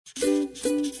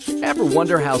Ever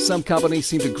wonder how some companies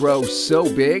seem to grow so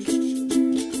big?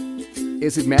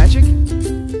 Is it magic?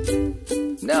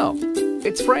 No,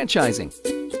 it's franchising.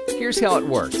 Here's how it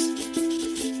works.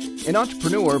 An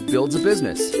entrepreneur builds a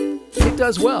business. It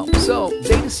does well, so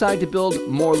they decide to build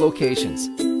more locations.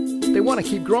 They want to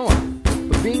keep growing,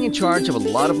 but being in charge of a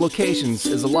lot of locations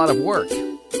is a lot of work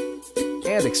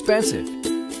and expensive.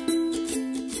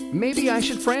 Maybe I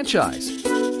should franchise.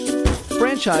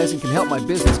 Franchising can help my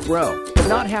business grow, but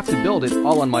not have to build it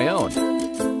all on my own.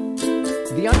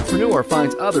 The entrepreneur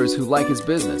finds others who like his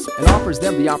business and offers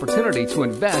them the opportunity to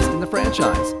invest in the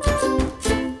franchise.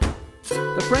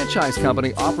 The franchise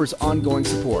company offers ongoing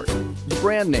support, the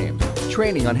brand name,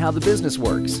 training on how the business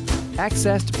works,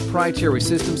 access to proprietary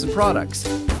systems and products,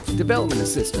 development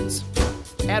assistance,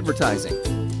 advertising.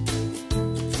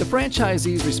 The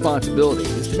franchisee's responsibility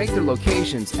is to make their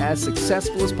locations as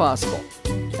successful as possible,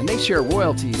 and they share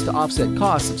royalties to offset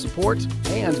costs of support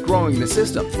and growing the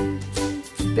system.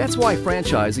 That's why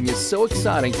franchising is so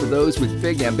exciting for those with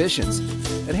big ambitions.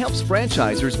 It helps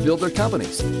franchisors build their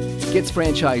companies, gets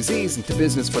franchisees into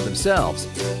business for themselves,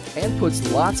 and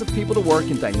puts lots of people to work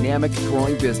in dynamic,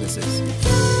 growing businesses.